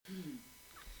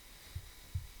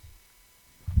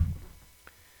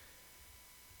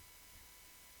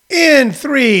In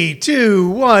 3, 2,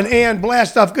 1, and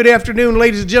blast off. Good afternoon,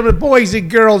 ladies and gentlemen, boys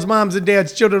and girls, moms and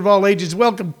dads, children of all ages.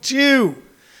 Welcome to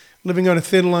Living on a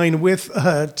Thin Line with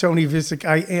Tony Visick.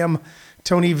 I am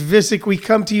Tony Visick. We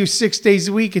come to you 6 days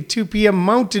a week at 2 p.m.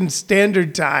 Mountain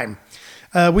Standard Time.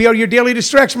 We are your daily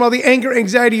distraction from all the anger,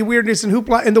 anxiety, weirdness, and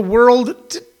hoopla in the world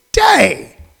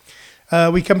today.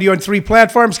 We come to you on 3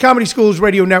 platforms: Comedy Schools,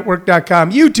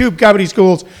 RadioNetwork.com, YouTube Comedy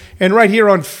Schools, and right here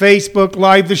on Facebook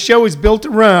Live. The show is built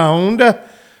around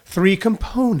 3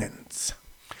 components.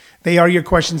 They are your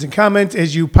questions and comments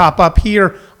as you pop up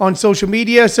here on social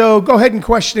media. So go ahead and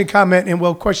question and comment, and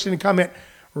we'll question and comment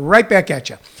right back at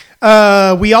you.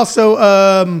 We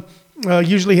also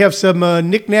usually have some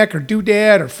knick-knack or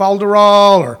doodad or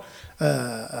falderall or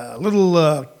a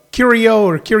little curio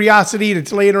or curiosity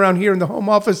that's laying around here in the home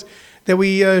office that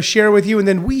we share with you, and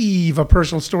then weave a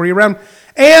personal story around.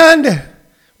 And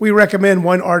we recommend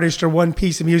one artist or one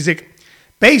piece of music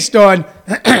based on,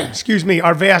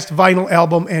 our vast vinyl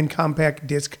album and compact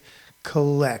disc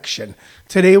collection.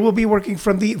 Today we'll be working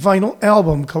from the vinyl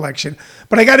album collection.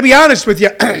 But I got to be honest with you,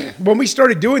 when we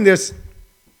started doing this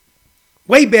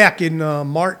way back in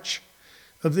March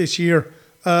of this year,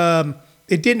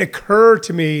 it didn't occur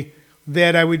to me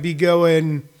that I would be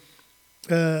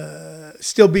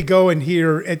still be going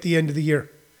here at the end of the year.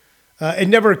 It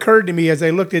never occurred to me as I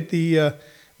looked at the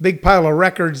big pile of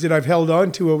records that I've held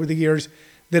on to over the years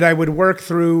that I would work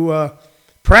through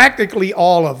practically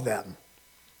all of them.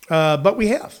 But we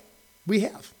have.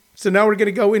 So now we're going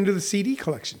to go into the CD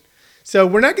collection. So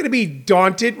we're not going to be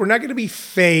daunted. We're not going to be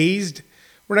phased.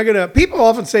 People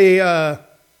often say,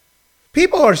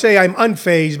 people say I'm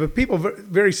unfazed, but people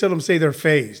very seldom say they're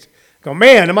phased. Go,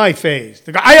 man, am I phased?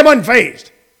 They go, I am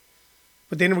unfazed.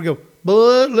 But they never go,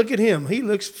 but look at him. He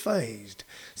looks phased.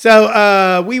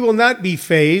 So we will not be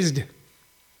phased.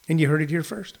 And you heard it here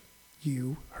first.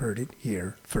 We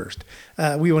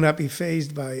will not be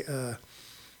phased by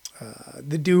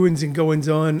the doings and goings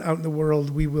on out in the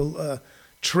world. We will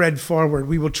tread forward.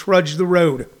 We will trudge the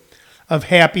road of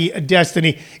happy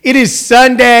destiny. It is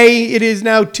Sunday. It is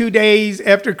now 2 days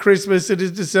after Christmas. It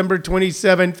is December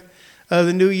 27th.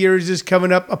 The New Year's is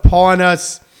coming up upon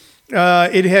us.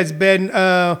 It has been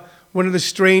one of the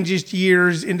strangest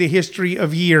years in the history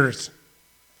of years.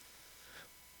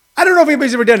 I don't know if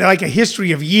anybody's ever done like a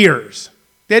history of years.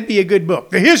 That'd be a good book.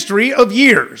 The History of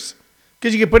Years.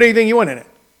 Because you can put anything you want in it.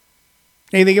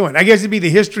 Anything you want. I guess it'd be the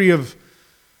history of...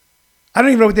 I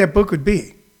don't even know what that book would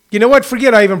be. You know what?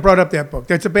 Forget I even brought up that book.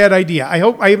 That's a bad idea. I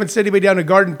hope I haven't sent anybody down a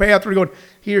garden path where going,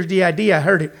 here's the idea. I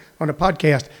heard it on a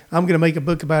podcast. I'm going to make a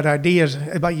book about ideas,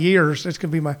 about years. That's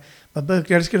going to be my book.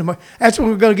 That's when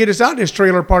we're going to get us out of this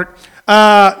trailer park.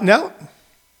 No,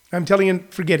 I'm telling you,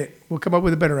 forget it. We'll come up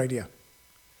with a better idea.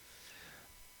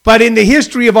 But in the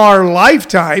history of our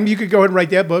lifetime, you could go ahead and write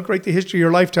that book, write the history of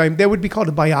your lifetime. That would be called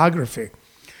a biography.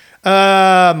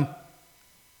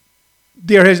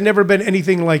 There has never been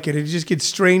anything like it. It just gets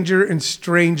stranger and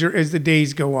stranger as the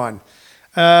days go on.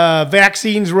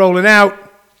 Vaccines rolling out,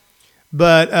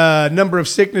 but number of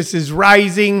sicknesses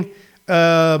rising.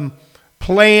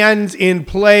 Plans in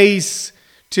place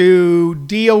to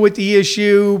deal with the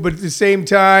issue, but at the same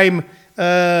time,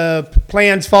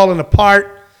 plans falling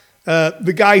apart.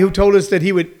 The guy who told us that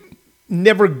he would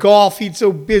never golf, he's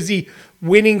so busy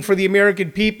winning for the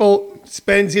American people,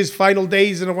 spends his final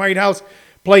days in the White House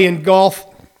playing golf.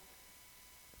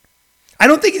 I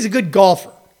don't think he's a good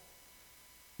golfer.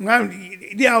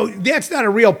 That's not a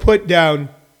real put down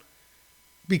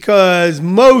because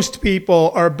most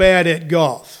people are bad at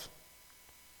golf.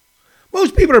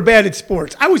 Most people are bad at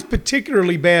sports. I was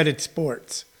particularly bad at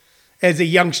sports as a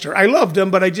youngster. I loved them,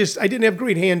 but I didn't have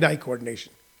great hand-eye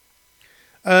coordination.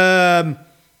 I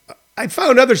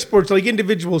found other sports, like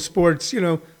individual sports,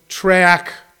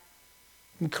 track,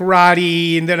 and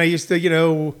karate, and then I used to,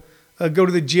 go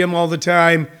to the gym all the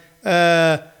time.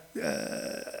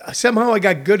 Somehow I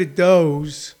got good at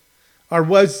those, or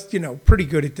was, pretty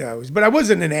good at those, but I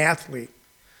wasn't an athlete,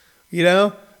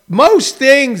 Most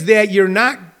things that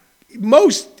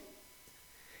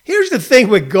here's the thing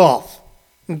with golf,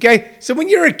 okay? So when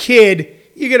you're a kid,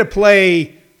 you're going to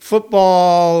play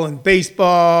football and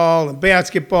baseball and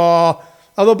basketball.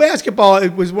 Although basketball,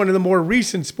 it was one of the more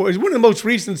recent sports. It was one of the most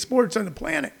recent sports on the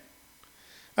planet.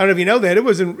 I don't know if you know that. It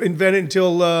wasn't invented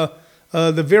until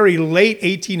the very late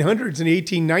 1800s and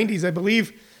 1890s, I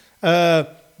believe,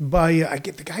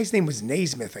 the guy's name was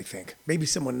Naismith, I think. Maybe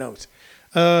someone knows.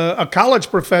 A college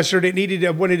professor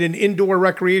that wanted an indoor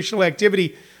recreational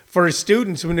activity for his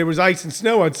students when there was ice and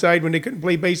snow outside when they couldn't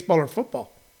play baseball or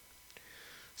football.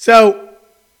 So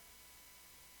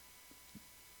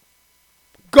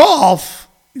golf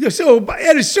So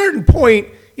at a certain point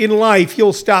in life,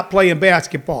 you'll stop playing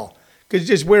basketball because it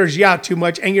just wears you out too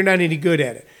much and you're not any good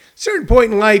at it. Certain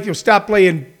point in life, you'll stop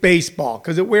playing baseball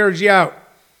because it wears you out.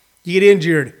 You get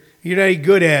injured. You're not any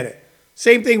good at it.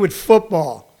 Same thing with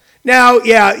football. Now,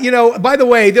 yeah, by the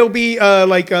way, there'll be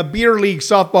beer league,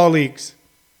 softball leagues.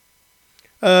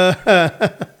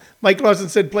 Mike Lawson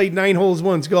said played 9 holes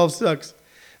once. Golf sucks.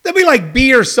 There'll be like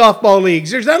beer softball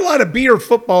leagues. There's not a lot of beer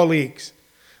football leagues.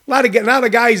 A lot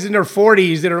of guys in their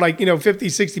 40s that are like, 50,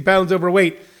 60 pounds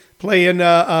overweight playing,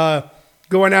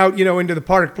 going out, into the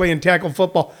park playing tackle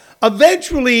football.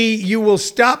 Eventually, you will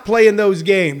stop playing those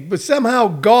games. But somehow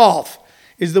golf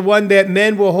is the one that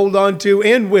men will hold on to,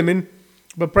 and women,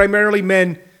 but primarily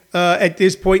men at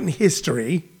this point in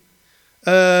history,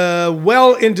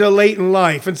 well into late in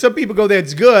life. And some people go,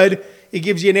 that's good. It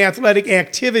gives you an athletic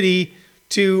activity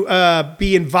to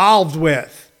be involved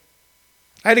with.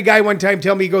 I had a guy one time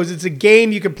tell me, he goes, it's a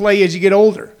game you can play as you get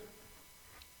older.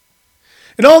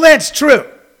 And all that's true.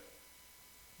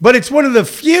 But it's one of the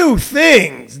few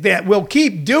things that we'll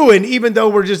keep doing even though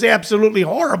we're just absolutely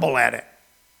horrible at it.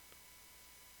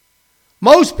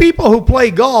 Most people who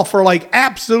play golf are like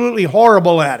absolutely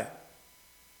horrible at it.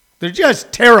 They're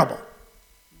just terrible.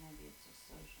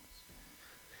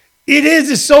 It is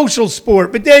a social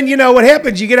sport, but then what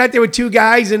happens? You get out there with 2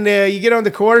 guys, and you get on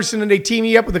the course, and then they team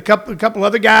you up with a couple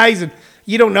other guys, and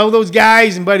you don't know those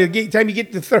guys. And by the time you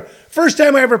get to the first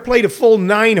time I ever played a full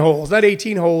 9 holes, not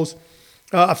 18 holes,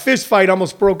 a fist fight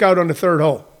almost broke out on the 3rd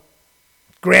hole.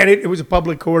 Granted, it was a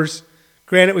public course.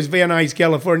 Granted, it was Van Nuys,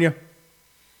 California,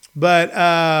 but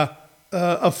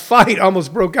a fight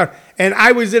almost broke out, and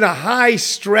I was in a high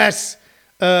stress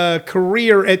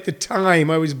career at the time.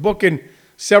 I was booking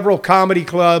several comedy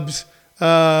clubs,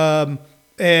 and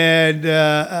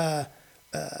a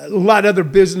lot of other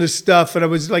business stuff. And I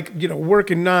was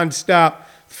working nonstop.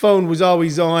 Phone was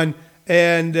always on,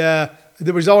 and there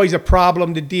was always a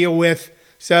problem to deal with.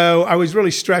 So I was really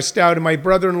stressed out. And my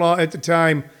brother-in-law at the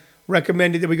time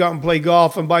recommended that we go out and play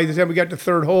golf. And by the time we got to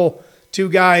 3rd hole, 2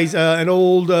 guys, an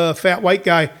old fat white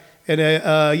guy and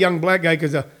a young black guy,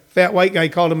 because the fat white guy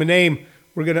called him a name.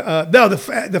 We're gonna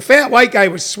the fat white guy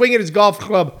was swinging his golf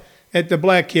club at the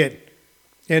black kid,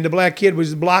 and the black kid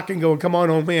was blocking, going, "Come on,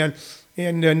 old man."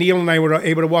 And Neil and I were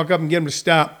able to walk up and get him to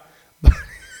stop.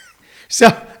 So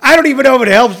I don't even know if it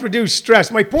helps reduce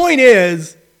stress. My point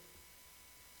is,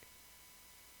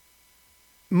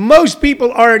 most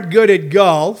people aren't good at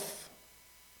golf.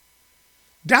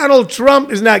 Donald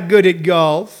Trump is not good at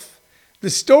golf. The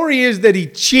story is that he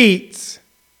cheats.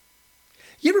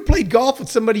 You ever played golf with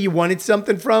somebody you wanted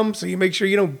something from, so you make sure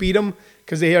you don't beat them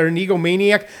because they are an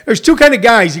egomaniac? There's 2 kind of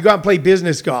guys you go out and play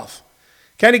business golf.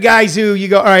 Kind of guys who you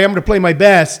go, all right, I'm going to play my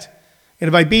best, and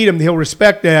if I beat him, he'll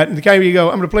respect that. And the kind of you go,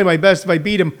 I'm going to play my best. If I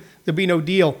beat him, there'll be no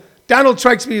deal. Donald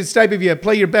strikes me as the type of you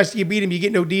play your best, you beat him, you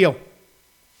get no deal.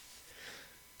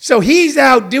 So he's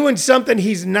out doing something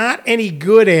he's not any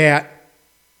good at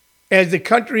as the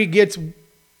country gets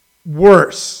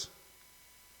worse.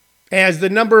 As the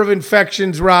number of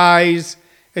infections rise,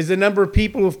 as the number of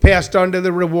people who've passed on to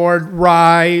the reward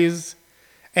rise,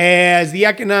 as the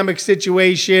economic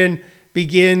situation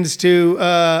begins to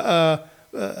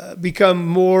become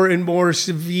more and more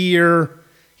severe,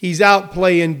 he's out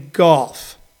playing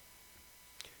golf.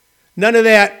 None of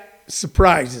that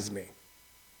surprises me.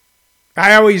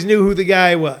 I always knew who the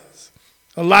guy was.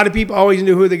 A lot of people always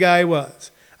knew who the guy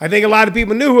was. I think a lot of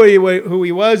people knew who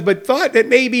he was, but thought that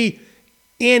maybe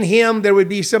in him there would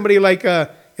be somebody like, and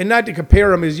not to compare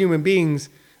them as human beings,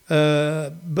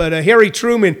 but Harry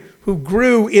Truman, who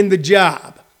grew in the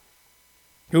job,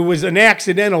 who was an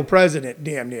accidental president,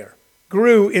 damn near,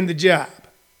 grew in the job.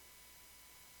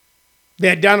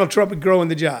 That Donald Trump would grow in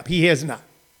the job. He has not.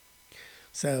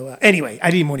 So anyway, I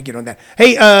didn't want to get on that.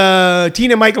 Hey,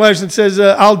 Tina Mike Larson says,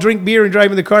 I'll drink beer and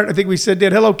drive in the cart. I think we said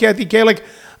that. Hello, Kathy Kalick.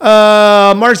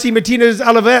 Marcy Martinez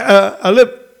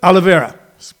Oliveira.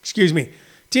 Excuse me.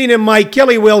 Tina, Mike,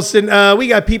 Kelly Wilson. We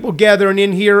got people gathering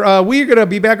in here. We're going to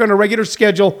be back on a regular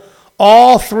schedule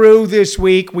all through this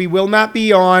week. We will not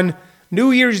be on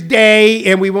New Year's Day,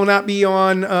 and we will not be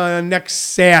on next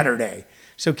Saturday.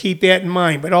 So keep that in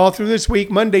mind. But all through this week,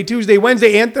 Monday, Tuesday,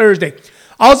 Wednesday, and Thursday.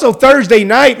 Also Thursday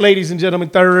night, ladies and gentlemen,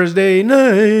 Thursday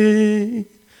night.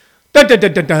 Dun, dun,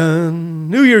 dun, dun, dun.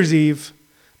 New Year's Eve.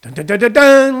 Dun, dun, dun,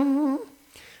 dun,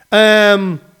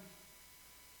 dun.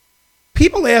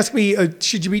 People ask me,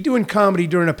 should you be doing comedy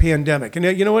during a pandemic? And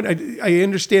you know what? I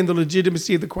understand the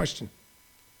legitimacy of the question.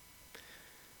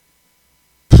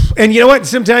 And you know what?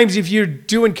 Sometimes if you're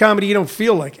doing comedy, you don't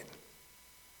feel like it.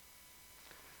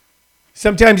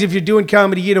 Sometimes if you're doing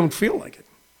comedy, you don't feel like it.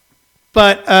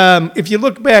 But if you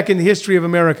look back in the history of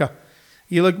America,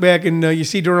 you look back and you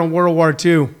see during World War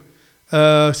II,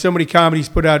 so many comedies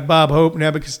put out, Bob Hope and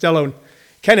Abbott Costello, and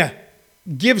kind of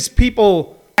gives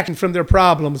people action from their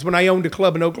problems. When I owned a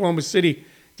club in Oklahoma City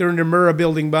during the Murrah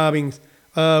building bombings,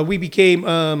 we became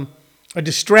a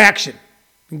distraction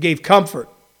and gave comfort.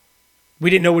 We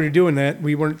didn't know we were doing that.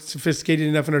 We weren't sophisticated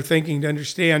enough in our thinking to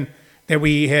understand that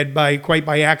we had, quite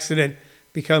by accident,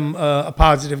 become a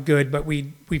positive good, but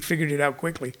we figured it out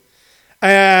quickly.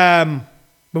 But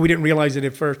we didn't realize it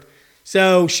at first.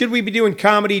 So should we be doing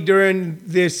comedy during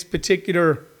this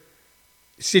particular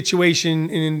situation?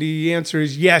 And the answer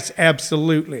is yes,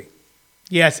 absolutely.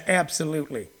 Yes,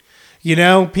 absolutely. You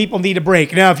know, people need a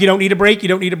break. Now, if you don't need a break, you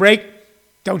don't need a break.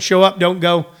 Don't show up, don't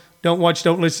go, don't watch,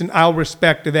 don't listen. I'll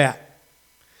respect that.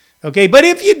 Okay, but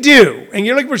if you do, and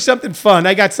you're looking for something fun,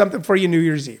 I got something for you New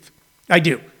Year's Eve. I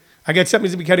do. I got something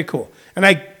that's going to be kind of cool. And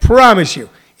I promise you,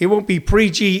 it won't be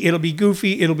preachy, it'll be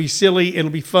goofy, it'll be silly,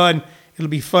 it'll be fun, it'll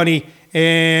be funny,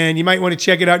 and you might want to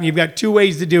check it out, and you've got 2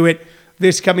 ways to do it.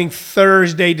 This coming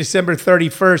Thursday, December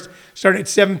 31st, starting at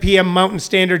 7 p.m. Mountain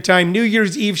Standard Time, New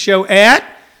Year's Eve show at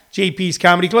JP's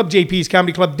Comedy Club,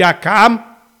 jpscomedyclub.com,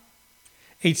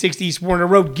 860 East Warner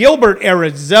Road, Gilbert,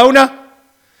 Arizona.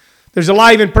 There's a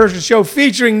live in-person show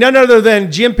featuring none other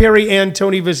than Jim Perry and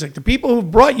Tony Visick. The people who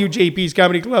brought you JP's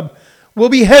Comedy Club will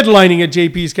be headlining at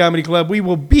JP's Comedy Club. We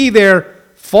will be there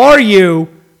for you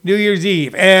New Year's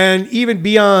Eve. And even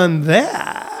beyond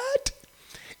that,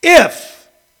 if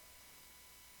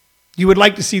you would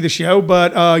like to see the show,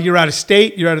 but you're out of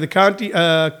state, you're out of the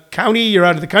county, you're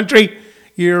out of the country,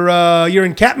 you're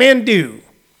in Kathmandu,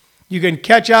 you can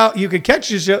catch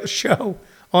the show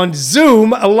on Zoom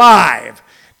live.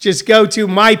 Just go to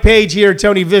my page here,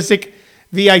 Tony Visick,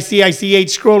 VICICH,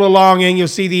 scroll along, and you'll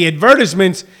see the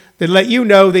advertisements that let you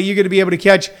know that you're going to be able to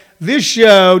catch this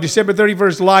show December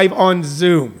 31st live on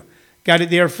Zoom. Got it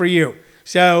there for you.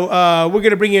 So we're going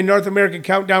to bring you a North American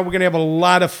Countdown. We're going to have a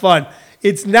lot of fun.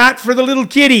 It's not for the little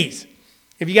kiddies.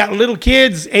 If you got little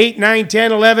kids, 8, 9,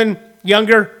 10, 11,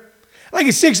 younger, like a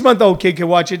 6-month-old kid can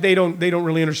watch it. They don't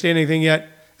really understand anything yet.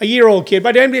 A year-old kid,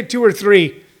 by the time they get 2 or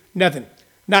 3, nothing.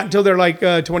 Not until they're like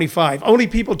 25. Only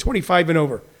people 25 and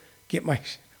over get my...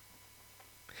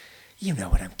 You know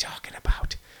what I'm talking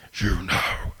about. You know.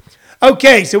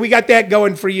 Okay, so we got that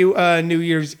going for you New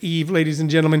Year's Eve, ladies and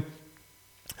gentlemen.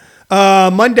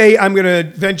 Monday, I'm going to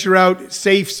venture out,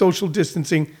 safe social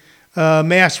distancing,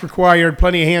 mask required,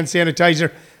 plenty of hand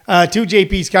sanitizer, to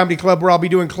JP's Comedy Club, where I'll be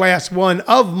doing class 1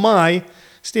 of my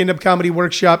stand-up comedy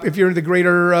workshop. If you're in the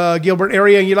greater Gilbert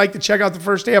area and you'd like to check out the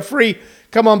first half free,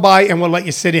 come on by and we'll let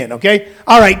you sit in, okay?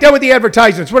 All right, done with the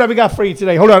advertisements. What have we got for you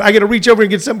today? Hold on, I got to reach over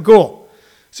and get something cool.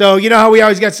 So you know how we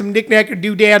always got some knick-knack or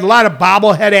doodad, a lot of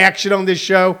bobblehead action on this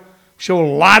show. Show a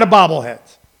lot of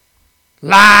bobbleheads.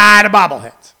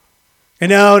 And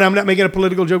no, I'm not making a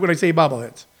political joke when I say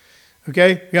bobbleheads,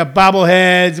 okay? We got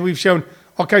bobbleheads. We've shown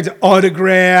all kinds of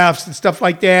autographs and stuff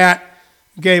like that,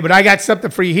 okay? But I got something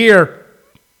for you here.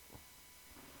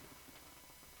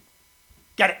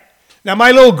 Got it. Now,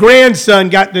 my little grandson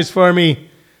got this for me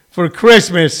for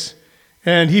Christmas,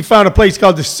 and he found a place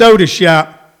called the Soda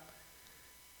Shop.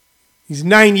 He's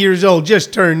 9 years old,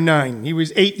 just turned 9. He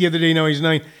was 8 the other day, now he's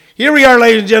 9. Here we are,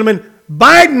 ladies and gentlemen,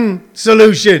 Biden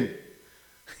solution.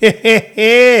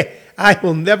 I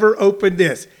will never open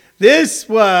this. This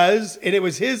was, and it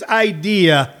was his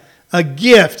idea, a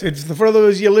gift. It's for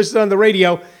those of you listening on the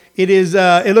radio. It is.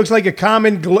 It looks like a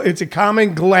common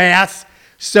glass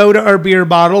soda or beer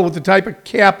bottle with the type of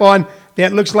cap on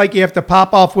that looks like you have to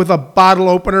pop off with a bottle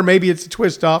opener. Maybe it's a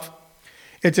twist off.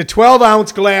 It's a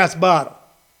 12-ounce glass bottle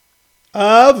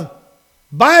of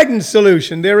Biden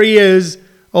solution. There he is,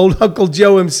 old Uncle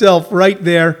Joe himself right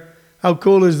there. How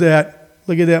cool is that?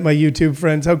 Look at that, my YouTube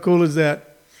friends. How cool is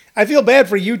that? I feel bad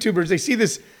for YouTubers. They see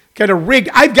this kind of rigged.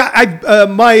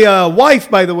 My wife,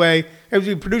 by the way, as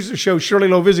we produce the show, Shirley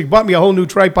Lovizic, bought me a whole new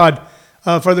tripod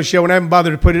for the show, and I haven't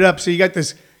bothered to put it up. So you got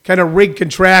this kind of rigged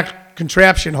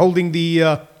contraption holding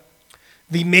the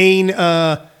main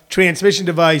transmission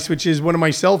device, which is one of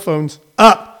my cell phones,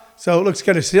 up. So it looks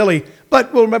kind of silly,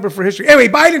 but we'll remember for history. Anyway,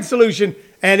 Biden solution,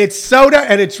 and it's soda,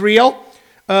 and it's real.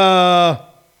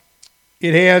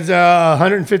 It has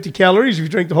 150 calories if you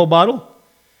drink the whole bottle.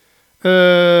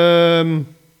 There's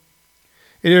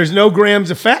no grams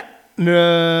of fat,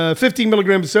 15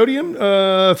 milligrams of sodium,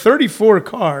 34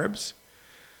 carbs.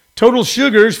 Total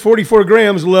sugars, 44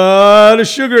 grams. A lot of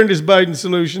sugar in this Biden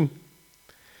solution.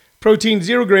 Protein,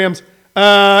 0 grams.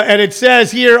 And it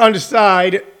says here on the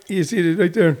side, you see it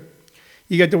right there.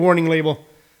 You got the warning label.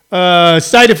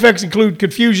 Side effects include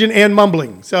confusion and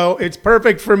mumbling. So it's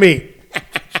perfect for me.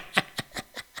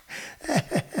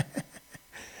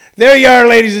 There you are,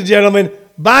 ladies and gentlemen.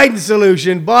 Biden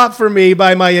solution bought for me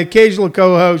by my occasional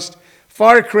co-host,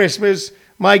 Far Christmas,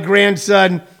 my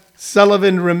grandson,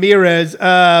 Sullivan Ramirez.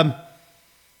 I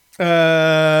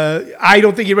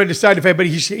don't think he read the side effect, but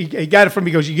he got it from me.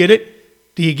 He goes, you get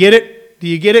it? Do you get it? Do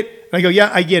you get it? And I go,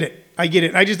 yeah, I get it. I get it.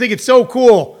 And I just think it's so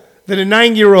cool that a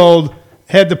 9-year-old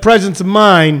had the presence of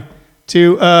mind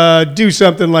to do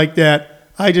something like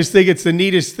that. I just think it's the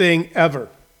neatest thing ever.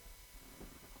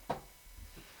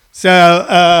 So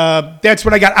that's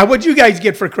what I got. What'd you guys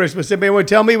get for Christmas? Anybody want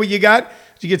to tell me what you got?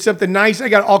 Did you get something nice? I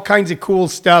got all kinds of cool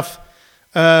stuff.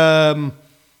 Man,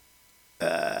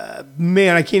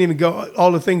 I can't even go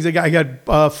all the things I got. I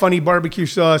got funny barbecue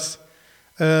sauce.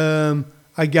 I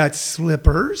got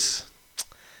slippers.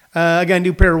 I got a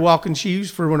new pair of walking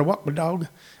shoes for when I walk my dog.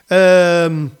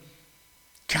 God,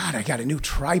 I got a new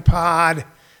tripod.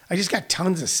 I just got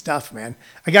tons of stuff, man.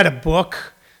 I got a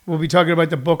book. We'll be talking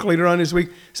about the book later on this week.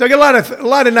 So I got a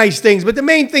lot of nice things. But the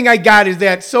main thing I got is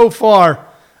that so far,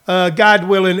 God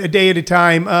willing, a day at a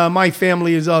time, my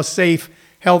family is all safe,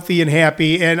 healthy, and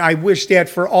happy. And I wish that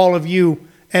for all of you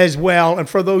as well. And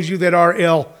for those of you that are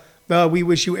ill, we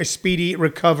wish you a speedy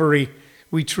recovery.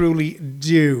 We truly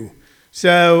do.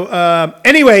 So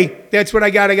anyway, that's what I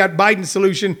got. I got Biden's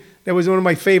solution. That was one of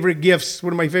my favorite gifts,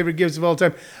 of all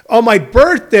time. On my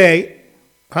birthday,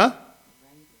 huh?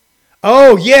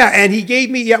 Oh, yeah, and he gave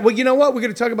me, well, you know what? We're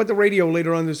going to talk about the radio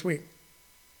later on this week.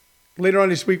 Later on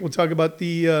this week, we'll talk about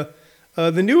the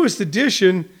newest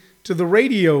addition to the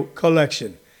radio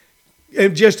collection.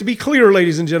 And just to be clear,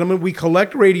 ladies and gentlemen, we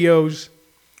collect radios,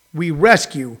 we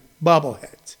rescue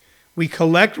bobbleheads. We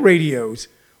collect radios,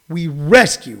 we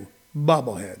rescue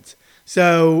bobbleheads.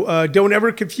 So don't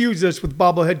ever confuse us with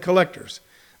bobblehead collectors.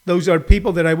 Those are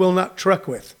people that I will not truck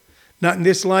with. Not in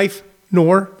this life,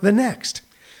 nor the next.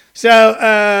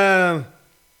 So,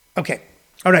 okay.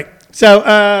 All right. So,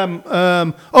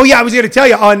 oh yeah, I was going to tell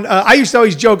you I used to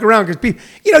always joke around because people,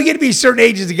 you get to be a certain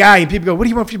age as a guy and people go, what do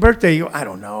you want for your birthday? You go, I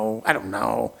don't know. And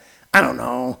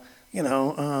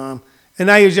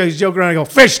I used to always joke around and go,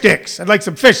 fish sticks. I'd like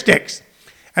some fish sticks.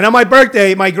 And on my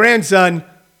birthday, my grandson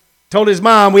told his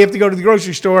mom we have to go to the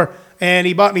grocery store and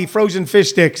he bought me frozen fish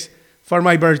sticks for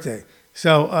my birthday.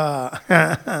 So,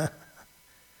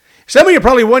 some of you are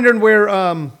probably wondering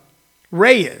where,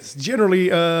 Ray is. Generally,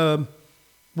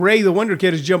 Ray, the Wonder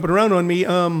Kid, is jumping around on me.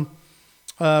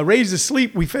 Ray's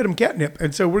asleep. We fed him catnip.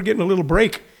 And so we're getting a little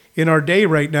break in our day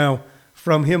right now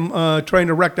from him trying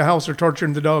to wreck the house or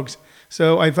torturing the dogs.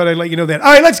 So I thought I'd let you know that.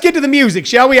 All right, let's get to the music,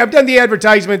 shall we? I've done the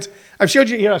advertisements. I've showed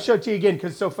you. Here, I'll show it to you again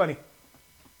because it's so funny.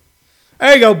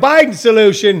 There you go. Biden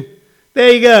solution.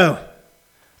 There you go.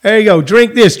 There you go.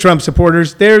 Drink this, Trump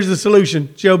supporters. There's the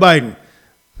solution. Joe Biden.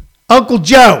 Uncle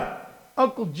Joe.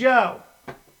 Uncle Joe.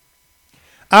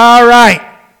 All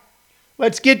right.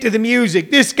 Let's get to the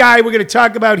music. This guy we're going to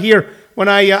talk about here. When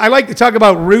I like to talk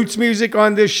about roots music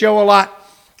on this show a lot.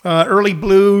 Early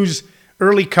blues,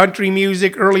 early country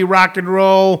music, early rock and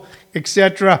roll,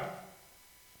 etc.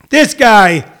 This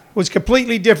guy was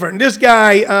completely different. This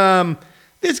guy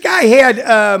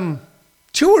had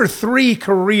 2 or 3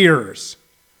 careers,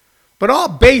 but all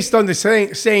based on the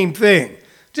same thing.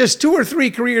 Just 2 or 3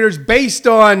 careers based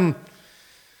on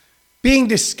being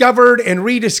discovered and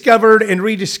rediscovered and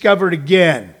rediscovered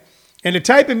again. And the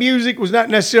type of music was not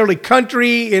necessarily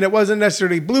country, and it wasn't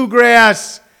necessarily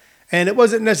bluegrass, and it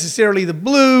wasn't necessarily the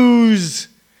blues,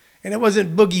 and it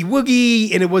wasn't boogie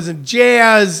woogie, and it wasn't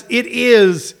jazz. It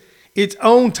is its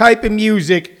own type of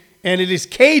music, and it is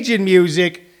Cajun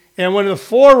music, and one of the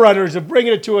forerunners of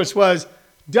bringing it to us was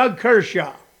Doug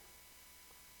Kershaw.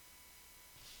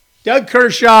 Doug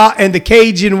Kershaw and the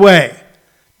Cajun Way.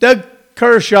 Doug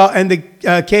Kershaw and the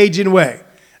Cajun Way.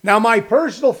 Now, my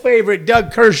personal favorite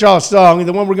Doug Kershaw song,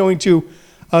 the one we're going to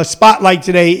spotlight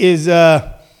today, is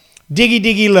Diggy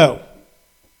Diggy Low.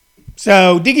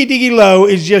 So, Diggy Diggy Low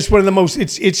is just one of the most,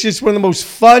 it's just one of the most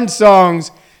fun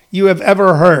songs you have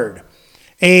ever heard.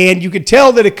 And you can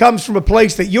tell that it comes from a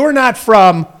place that you're not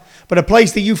from, but a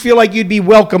place that you feel like you'd be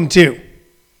welcome to.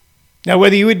 Now,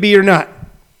 whether you would be or not.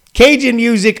 Cajun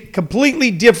music,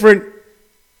 completely different,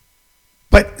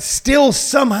 but still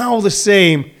somehow the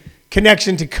same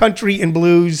connection to country and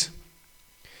blues.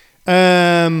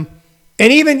 And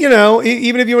even,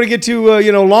 even if you want to get to,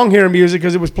 long hair music,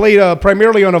 because it was played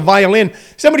primarily on a violin.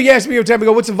 Somebody asked me one time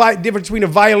ago, what's the difference between a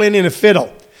violin and a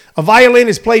fiddle? A violin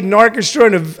is played in an orchestra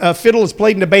and a fiddle is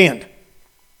played in a band.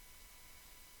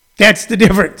 That's the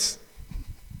difference.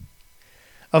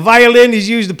 A violin is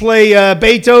used to play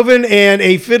Beethoven, and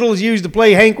a fiddle is used to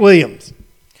play Hank Williams.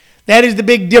 That is the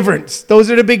big difference.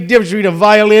 Those are the big difference between a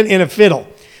violin and a fiddle.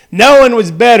 No one was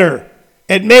better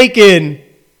at making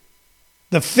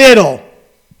the fiddle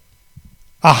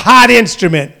a hot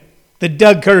instrument than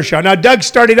Doug Kershaw. Now, Doug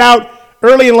started out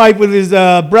early in life with his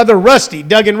brother Rusty.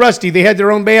 Doug and Rusty, they had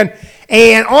their own band.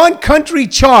 And on country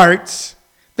charts,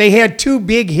 they had two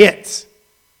big hits.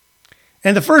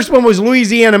 And the first one was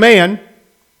Louisiana Man.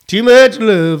 Too much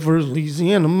love for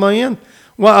Louisiana Man.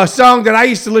 Well, a song that I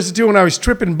used to listen to when I was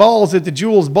tripping balls at the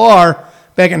Jules Bar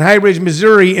back in High Ridge,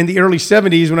 Missouri in the early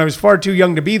 70s when I was far too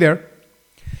young to be there.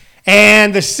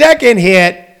 And the second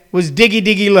hit was Diggy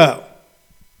Diggy Low.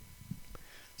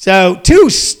 So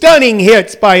two stunning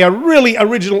hits by a really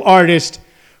original artist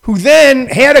who then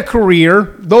had a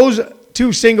career. Those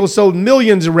two singles sold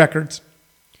millions of records.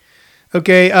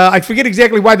 Okay, I forget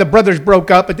exactly why the brothers broke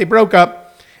up, but they broke up.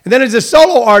 And then as a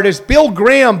solo artist, Bill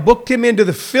Graham booked him into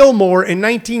the Fillmore in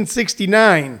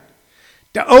 1969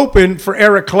 to open for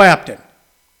Eric Clapton.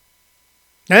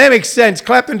 Now that makes sense.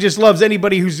 Clapton just loves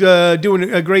anybody who's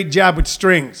doing a great job with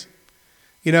strings.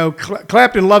 You know,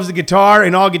 Clapton loves the guitar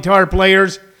and all guitar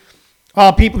players,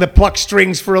 all people that pluck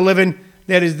strings for a living.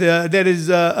 That is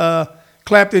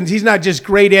Clapton's. He's not just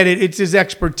great at it; it's his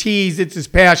expertise, it's his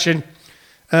passion.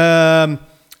 And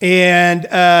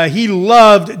he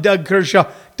loved Doug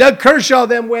Kershaw. Doug Kershaw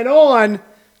then went on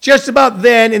just about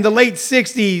then in the late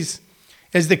 60s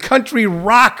as the country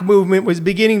rock movement was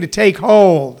beginning to take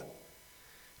hold,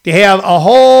 to have a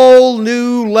whole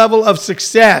new level of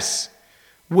success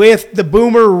with the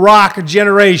boomer rock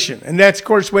generation. And that's, of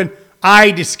course, when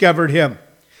I discovered him.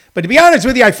 But to be honest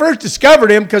with you, I first discovered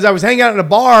him because I was hanging out in a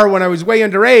bar when I was way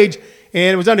underage,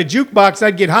 and it was on a jukebox.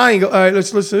 I'd get high and go, all right,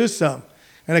 let's listen to this song.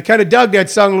 And I kind of dug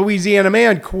that song, Louisiana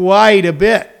Man, quite a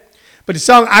bit. But the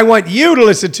song I want you to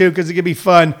listen to, because it's going to be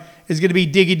fun, is going to be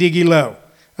Diggy Diggy Low.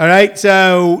 All right?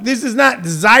 So this is not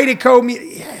Zydeco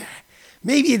music.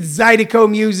 Maybe it's Zydeco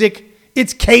music.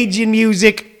 It's Cajun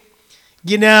music.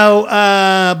 You know,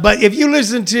 but if you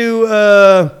listen to,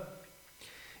 I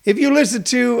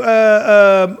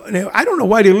don't know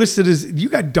why they listed as, you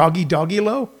got Doggy Doggy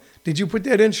Low? Did you put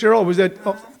that in, Cheryl? Or was that,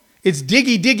 it's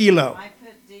Diggy Diggy Low. I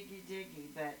put Diggy Diggy,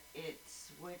 but it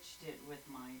switched it with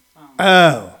my phone.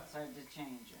 Oh. So I had to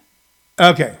change it.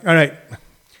 Okay, all right.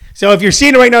 So if you're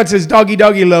seeing it right now, it says Doggy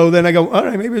Doggy Low, then I go, all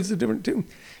right, maybe it's a different tune.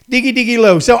 Diggy Diggy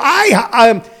Low. So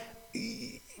I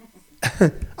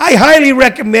highly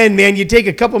recommend, man, you take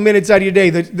a couple minutes out of your day.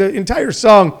 The entire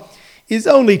song is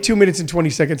only 2 minutes and 20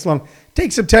 seconds long.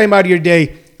 Take some time out of your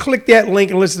day, click that link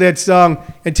and listen to that song,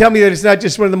 and tell me that it's not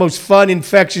just one of the most fun,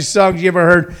 infectious songs you ever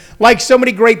heard. Like so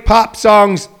many great pop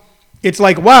songs, it's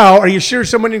like, wow, are you sure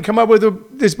someone didn't come up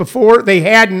with this before? They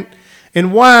hadn't.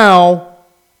 And wow,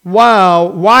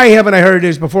 why haven't I heard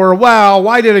this before? Or wow,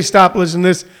 why did I stop listening to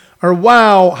this? Or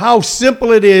wow, how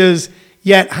simple it is,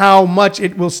 yet how much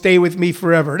it will stay with me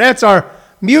forever. That's our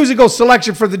musical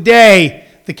selection for the day.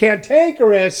 The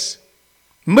cantankerous,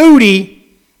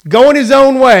 moody, going his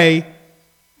own way,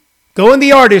 going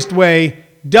the artist way,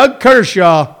 Doug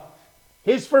Kershaw,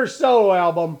 his first solo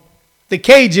album, The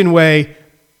Cajun Way,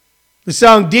 the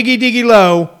song Diggy Diggy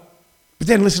Low, but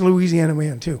then listen to Louisiana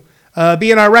Man too,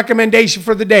 being our recommendation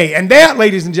for the day. And that,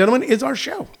 ladies and gentlemen, is our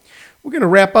show. We're going to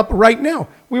wrap up right now.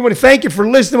 We want to thank you for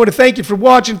listening. We want to thank you for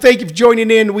watching. Thank you for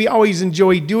joining in. We always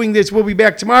enjoy doing this. We'll be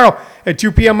back tomorrow at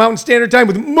 2 p.m. Mountain Standard Time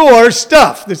with more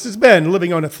stuff. This has been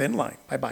Living on a Thin Line. Bye-bye.